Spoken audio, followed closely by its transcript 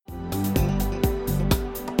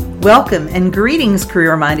Welcome and greetings,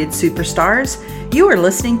 career-minded superstars. You are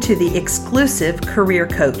listening to the exclusive Career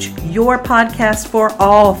Coach, your podcast for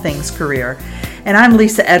all things career. And I'm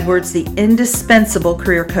Lisa Edwards, the indispensable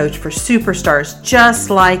career coach for superstars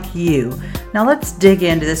just like you. Now let's dig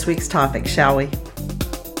into this week's topic, shall we?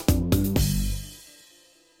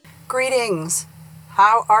 Greetings.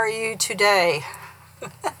 How are you today?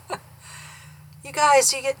 You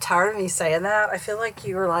guys, you get tired of me saying that? I feel like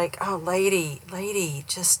you were like, oh, lady,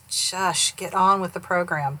 just shush, get on with the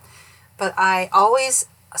program. But I always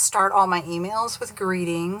start all my emails with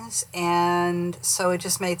greetings, and so it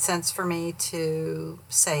just made sense for me to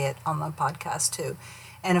say it on the podcast too.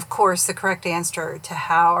 And of course, the correct answer to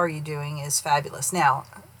how are you doing is fabulous. Now,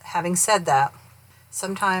 having said that,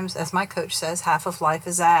 sometimes, as my coach says, half of life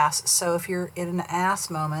is ass. So if you're in an ass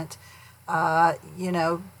moment,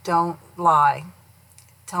 don't lie.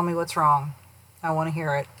 Tell me what's wrong. I want to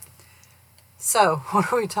hear it. So,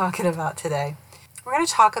 what are we talking about today? We're going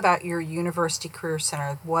to talk about your University Career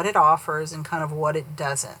Center, what it offers and kind of what it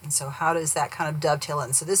doesn't. And so how does that kind of dovetail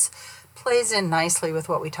in? So this plays in nicely with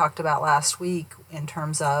what we talked about last week in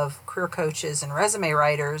terms of career coaches and resume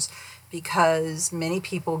writers, because many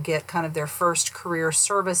people get kind of their first career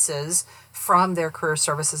services from their career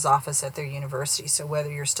services office at their university. So whether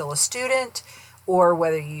you're still a student or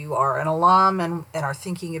whether you are an alum and are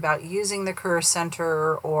thinking about using the Career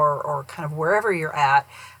Center or kind of wherever you're at,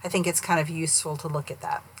 I think it's kind of useful to look at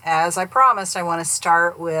that. As I promised, I want to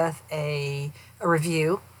start with a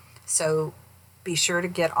review. So be sure to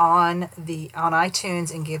get on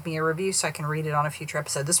iTunes and give me a review so I can read it on a future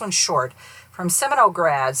episode. This one's short. From Seminole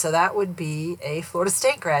grad, so that would be a Florida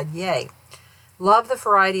State grad. Yay. Love the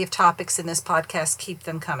variety of topics in this podcast. Keep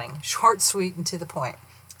them coming. Short, sweet, and to the point.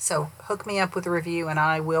 So hook me up with a review and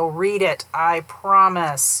I will read it. I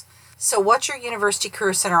promise. So what your University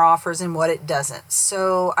Career Center offers and what it doesn't.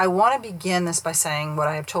 So I want to begin this by saying what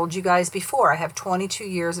I have told you guys before. I have 22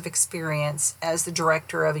 years of experience as the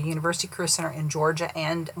director of a University Career Center in Georgia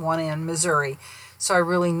and one in Missouri. So I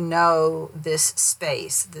really know this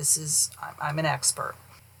space. I'm an expert.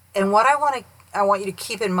 And what I want you to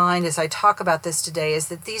keep in mind as I talk about this today is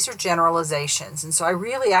that these are generalizations. And so I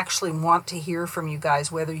really actually want to hear from you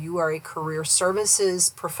guys whether you are a career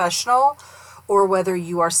services professional or whether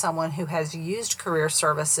you are someone who has used career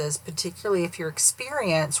services, particularly if your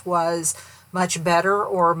experience was much better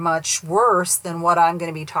or much worse than what I'm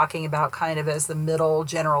going to be talking about kind of as the middle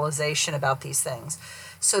generalization about these things.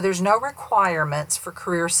 So there's no requirements for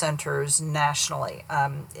career centers nationally,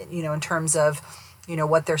 in terms of,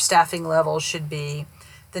 what their staffing levels should be.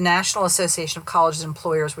 The National Association of Colleges and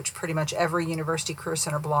Employers, which pretty much every university career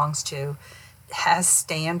center belongs to, has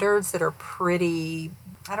standards that are pretty,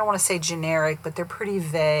 I don't want to say generic, but they're pretty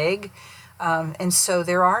vague. And so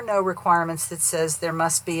there are no requirements that says there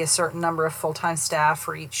must be a certain number of full-time staff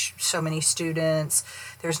for each so many students.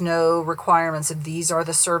 There's no requirements of these are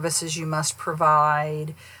the services you must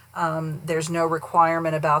provide. There's no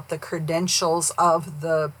requirement about the credentials of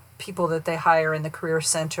the people that they hire in the career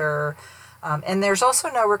center. And there's also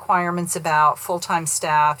no requirements about full-time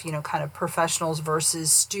staff, kind of professionals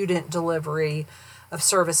versus student delivery of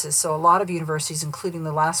services. So a lot of universities, including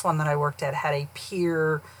the last one that I worked at, had a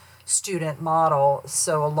peer student model.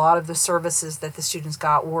 So a lot of the services that the students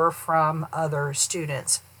got were from other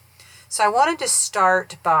students. So I wanted to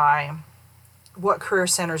start by what career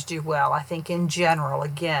centers do well. I think in general,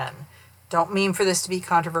 again, don't mean for this to be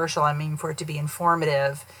controversial. I mean for it to be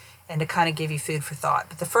informative and to kind of give you food for thought.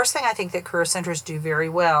 But the first thing I think that career centers do very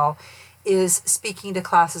well is speaking to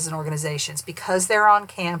classes and organizations, because they're on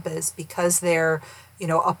campus, because they're,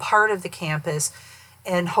 a part of the campus,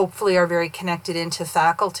 and hopefully are very connected into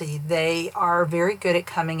faculty. They are very good at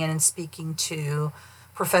coming in and speaking to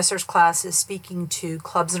professors' classes, speaking to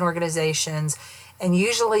clubs and organizations. And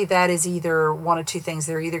usually that is either one of two things.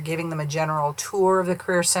 They're either giving them a general tour of the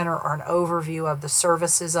Career Center or an overview of the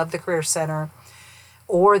services of the Career Center,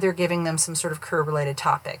 or they're giving them some sort of career-related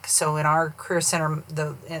topic. So in our Career Center,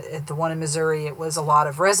 the one in Missouri, it was a lot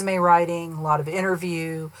of resume writing, a lot of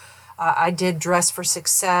interview. I did dress for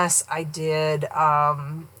success. I did,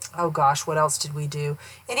 what else did we do?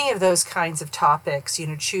 Any of those kinds of topics,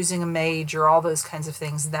 choosing a major, all those kinds of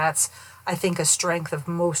things. That's, I think, a strength of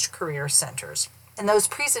most career centers. And those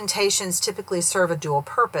presentations typically serve a dual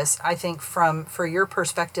purpose. I think for your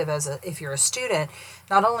perspective if you're a student,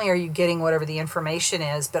 not only are you getting whatever the information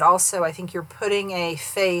is, but also I think you're putting a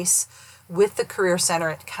face with the Career Center.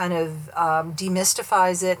 It kind of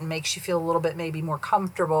demystifies it and makes you feel a little bit maybe more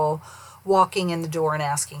comfortable walking in the door and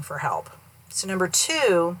asking for help. So number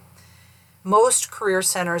two, Most career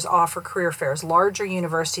centers offer career fairs. Larger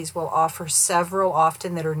universities will offer several,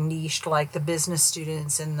 often that are niched, like the business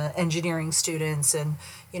students and the engineering students and,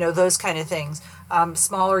 those kind of things.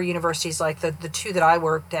 Smaller universities like the two that I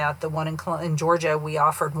worked at, the one in Georgia, we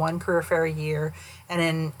offered one career fair a year,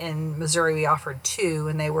 and in Missouri we offered two,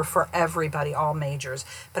 and they were for everybody, all majors.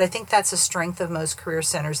 But I think that's a strength of most career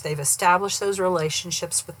centers. They've established those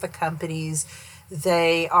relationships with the companies.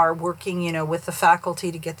 They are working, with the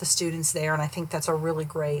faculty to get the students there, and I think that's a really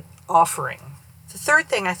great offering. The third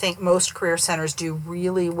thing I think most career centers do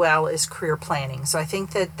really well is career planning. So I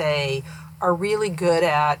think that they are really good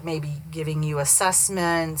at maybe giving you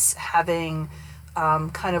assessments, having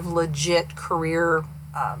kind of legit career,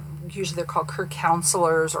 usually they're called career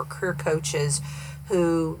counselors or career coaches,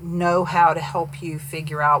 who know how to help you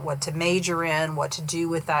figure out what to major in, what to do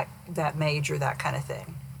with that major, that kind of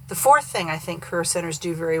thing. The fourth thing I think career centers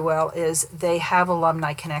do very well is they have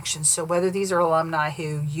alumni connections. So whether these are alumni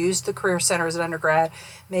who used the career center as an undergrad,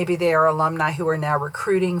 maybe they are alumni who are now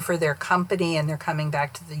recruiting for their company and they're coming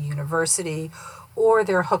back to the university, or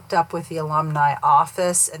they're hooked up with the alumni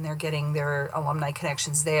office and they're getting their alumni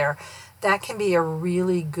connections there. That can be a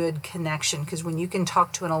really good connection, because when you can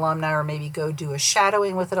talk to an alumni or maybe go do a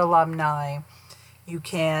shadowing with an alumni, you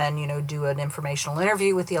can, do an informational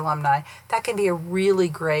interview with the alumni. That can be a really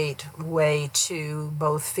great way to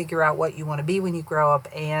both figure out what you want to be when you grow up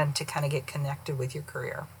and to kind of get connected with your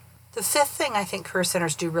career. The fifth thing I think career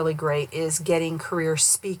centers do really great is getting career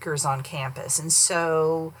speakers on campus. And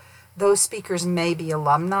so those speakers may be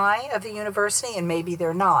alumni of the university and maybe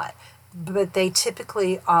they're not, but they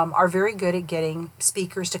typically are very good at getting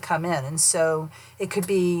speakers to come in. And so it could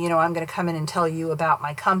be, I'm going to come in and tell you about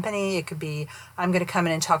my company. It could be, I'm going to come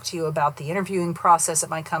in and talk to you about the interviewing process at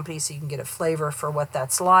my company so you can get a flavor for what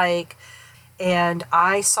that's like. And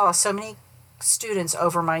I saw so many students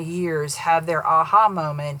over my years have their aha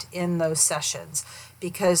moment in those sessions,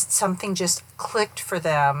 because something just clicked for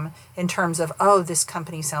them in terms of, oh, this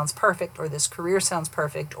company sounds perfect, or this career sounds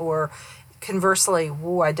perfect, or conversely,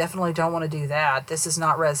 whoa, I definitely don't want to do that. This is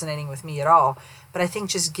not resonating with me at all. But I think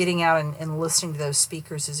just getting out and listening to those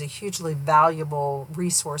speakers is a hugely valuable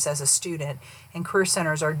resource as a student. And career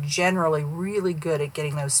centers are generally really good at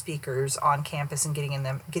getting those speakers on campus and getting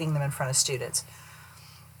them in front of students.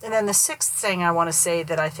 And then the sixth thing I want to say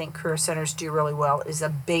that I think career centers do really well is a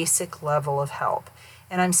basic level of help.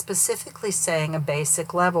 And I'm specifically saying a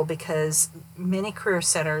basic level because many career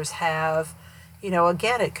centers have,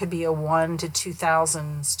 again, it could be a 1 to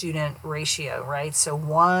 2,000 student ratio, right? So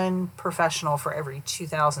one professional for every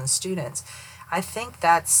 2,000 students. I think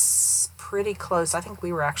that's pretty close. I think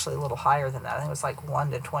we were actually a little higher than that. I think it was like 1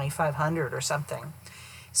 to 2,500 or something.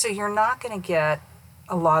 So you're not going to get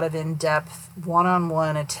a lot of in-depth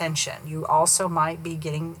one-on-one attention. You also might be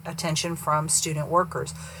getting attention from student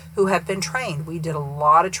workers who have been trained. We did a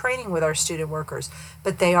lot of training with our student workers,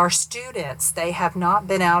 but they are students. They have not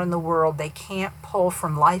been out in the world. They can't pull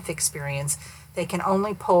from life experience. They can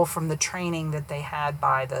only pull from the training that they had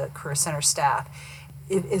by the Career Center staff.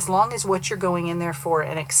 As long as what you're going in there for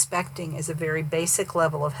and expecting is a very basic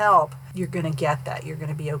level of help, you're going to get that. You're going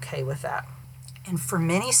to be okay with that. And for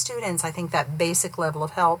many students, I think that basic level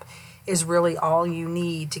of help is really all you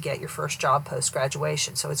need to get your first job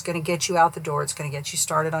post-graduation. So it's going to get you out the door. It's going to get you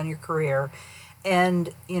started on your career. And,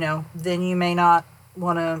 then you may not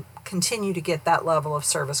want to continue to get that level of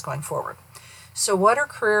service going forward. So what are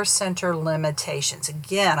career center limitations?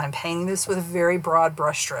 Again, I'm painting this with a very broad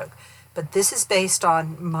brushstroke, but this is based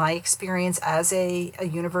on my experience as a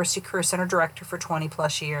university career center director for 20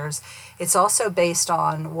 plus years. It's also based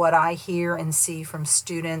on what I hear and see from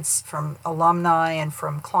students, from alumni, and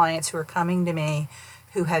from clients who are coming to me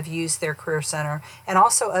who have used their career center, and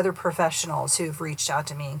also other professionals who've reached out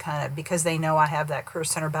to me and kind of, because they know I have that career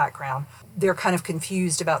center background, they're kind of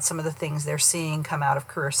confused about some of the things they're seeing come out of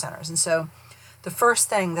career centers. And so the first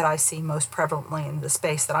thing that I see most prevalently in the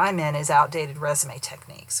space that I'm in is outdated resume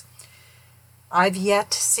techniques. I've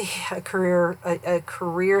yet to see a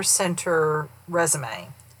career center resume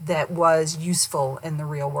that was useful in the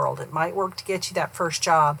real world. It might work to get you that first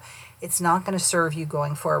job. It's not going to serve you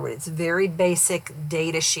going forward. It's a very basic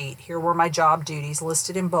data sheet. Here were my job duties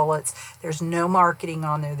listed in bullets. There's no marketing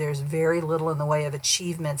on there. There's very little in the way of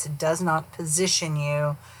achievements. It does not position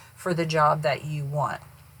you for the job that you want.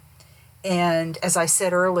 And as I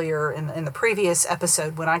said earlier in the previous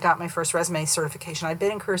episode, when I got my first resume certification, I'd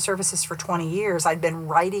been in career services for 20 years. I'd been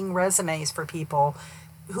writing resumes for people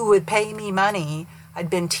who would pay me money.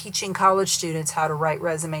 I'd been teaching college students how to write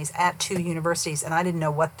resumes at 2 universities, and I didn't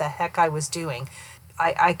know what the heck I was doing.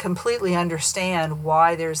 I completely understand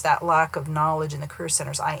why there's that lack of knowledge in the career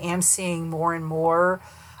centers. I am seeing more and more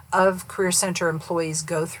of career center employees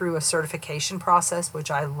go through a certification process, which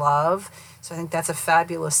I love. So I think that's a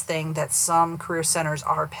fabulous thing that some career centers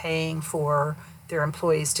are paying for their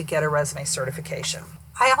employees to get a resume certification.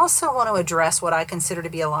 I also want to address what I consider to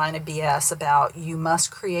be a line of BS about you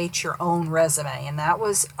must create your own resume. And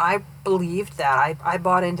I believed that. I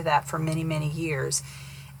bought into that for many, many years.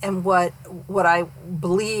 And what I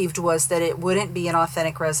believed was that it wouldn't be an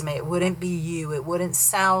authentic resume. It wouldn't be you. It wouldn't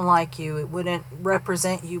sound like you. It wouldn't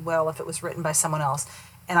represent you well if it was written by someone else.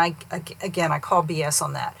 And I call BS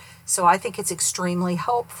on that. So I think it's extremely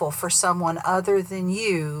helpful for someone other than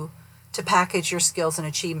you to package your skills and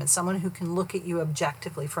achievements, someone who can look at you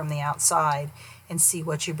objectively from the outside and see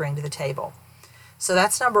what you bring to the table. So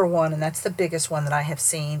that's number one, and that's the biggest one that I have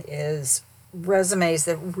seen is resumes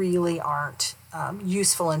that really aren't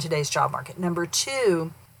useful in today's job market. Number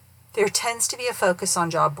two, there tends to be a focus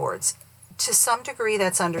on job boards. To some degree,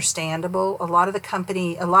 that's understandable. A lot of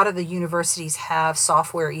the universities have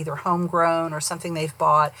software, either homegrown or something they've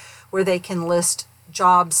bought, where they can list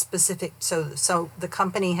job specific, so the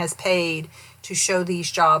company has paid to show these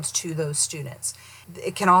jobs to those students.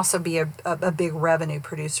 It can also be a big revenue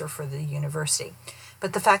producer for the university.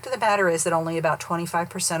 But the fact of the matter is that only about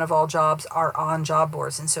 25% of all jobs are on job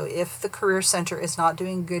boards. And so if the Career Center is not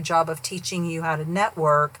doing a good job of teaching you how to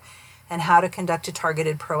network and how to conduct a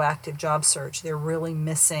targeted proactive job search, they're really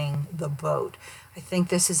missing the boat. I think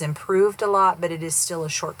this has improved a lot, but it is still a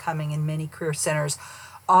shortcoming in many career centers,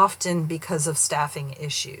 often because of staffing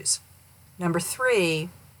issues. Number three,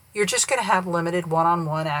 you're just going to have limited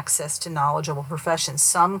one-on-one access to knowledgeable professions.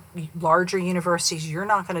 Some larger universities, you're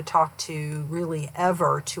not going to talk to really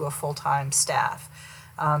ever to a full-time staff.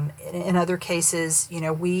 In other cases,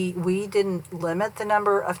 we didn't limit the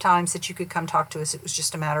number of times that you could come talk to us. It was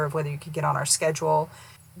just a matter of whether you could get on our schedule.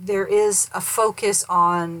 There is a focus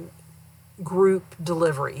on group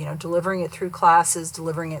delivery, delivering it through classes,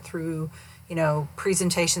 delivering it through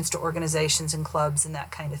presentations to organizations and clubs and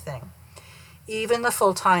that kind of thing. Even the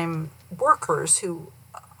full-time workers who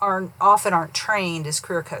often aren't trained as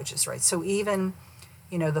career coaches, right? So even,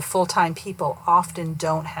 the full-time people often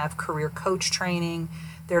don't have career coach training.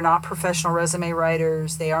 They're not professional resume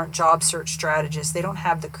writers. They aren't job search strategists. They don't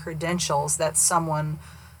have the credentials that someone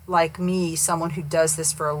like me, someone who does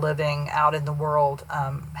this for a living out in the world,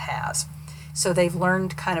 has. So they've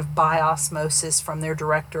learned kind of by osmosis from their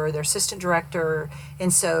director or their assistant director.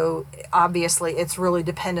 And so obviously it's really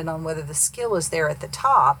dependent on whether the skill is there at the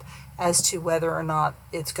top as to whether or not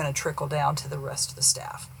it's going to trickle down to the rest of the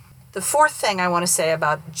staff. The fourth thing I want to say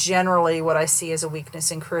about generally what I see as a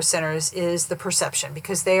weakness in career centers is the perception.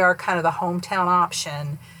 Because they are kind of the hometown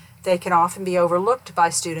option, they can often be overlooked by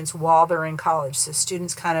students while they're in college. So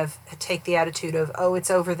students kind of take the attitude of, oh,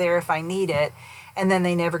 it's over there if I need it. And then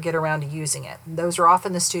they never get around to using it. And those are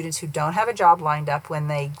often the students who don't have a job lined up when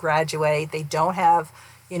they graduate. They don't have,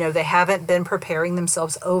 they haven't been preparing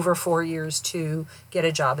themselves over 4 years to get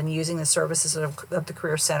a job and using the services of the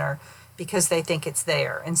Career Center because they think it's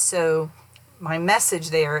there. And so my message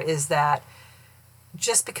there is that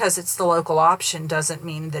just because it's the local option doesn't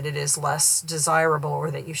mean that it is less desirable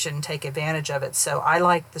or that you shouldn't take advantage of it. So I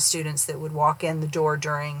like the students that would walk in the door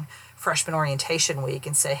during freshman orientation week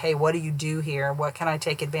and say, hey, what do you do here? What can I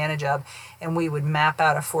take advantage of? And we would map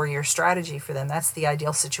out a 4-year strategy for them. That's the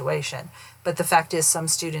ideal situation. But the fact is some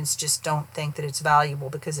students just don't think that it's valuable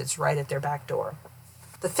because it's right at their back door.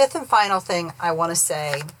 The fifth and final thing I want to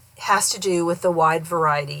say has to do with the wide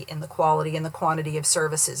variety in the quality and the quantity of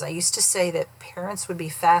services. I used to say that parents would be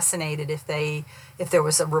fascinated if there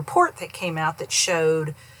was a report that came out that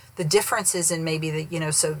showed the differences in maybe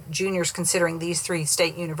so juniors considering these 3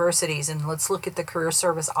 state universities, and let's look at the career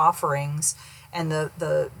service offerings and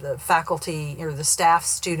the faculty or the staff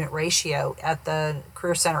student ratio at the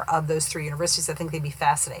career center of those 3 universities. I think they'd be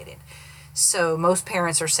fascinated. So most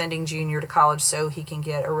parents are sending junior to college so he can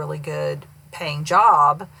get a really good paying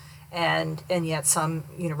job, and yet some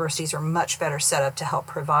universities are much better set up to help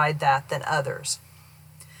provide that than others.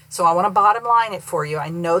 So I want to bottom line it for you. I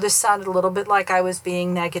know this sounded a little bit like I was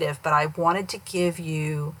being negative, but I wanted to give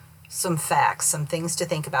you some facts, some things to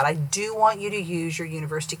think about. I do want you to use your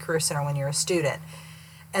University Career Center when you're a student.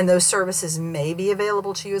 And those services may be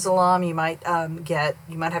available to you as alum. You might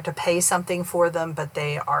have to pay something for them, but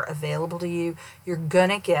they are available to you. You're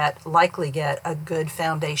going to likely get a good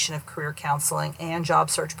foundation of career counseling and job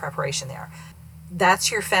search preparation there.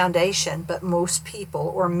 That's your foundation, but most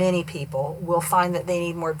people, or many people, will find that they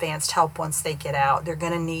need more advanced help once they get out. They're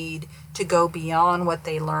going to need to go beyond what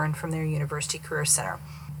they learned from their University Career Center.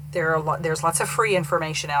 There's lots of free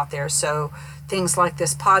information out there. So things like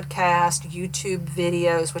this podcast, YouTube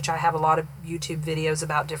videos, which I have a lot of YouTube videos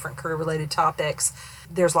about different career-related topics.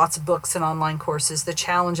 There's lots of books and online courses. The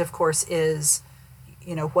challenge, of course, is,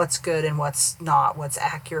 what's good and what's not, what's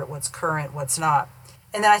accurate, what's current, what's not.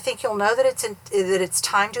 And then I think you'll know that it's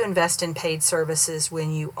time to invest in paid services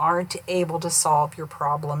when you aren't able to solve your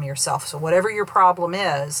problem yourself. So whatever your problem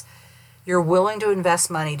is, you're willing to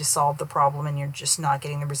invest money to solve the problem, and you're just not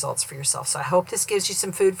getting the results for yourself. So I hope this gives you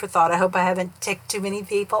some food for thought. I hope I haven't ticked too many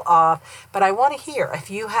people off, but I want to hear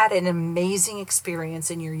if you had an amazing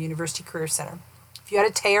experience in your University Career Center, if you had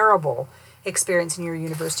a terrible experience in your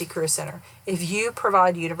University Career Center, if you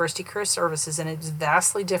provide University Career Services and it's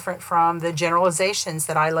vastly different from the generalizations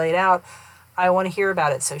that I laid out, I want to hear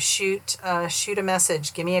about it. So shoot a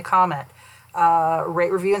message, give me a comment,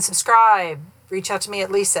 rate, review, and subscribe. Reach out to me at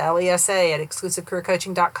Lisa, L-E-S-A, at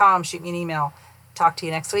exclusivecareercoaching.com. Shoot me an email. Talk to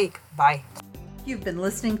you next week. Bye. You've been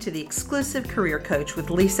listening to The Exclusive Career Coach with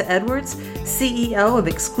Lisa Edwards, CEO of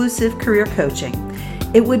Exclusive Career Coaching.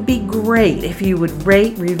 It would be great if you would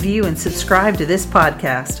rate, review, and subscribe to this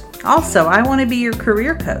podcast. Also, I want to be your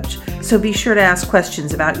career coach, so be sure to ask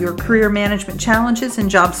questions about your career management challenges and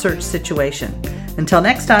job search situation. Until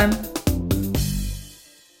next time.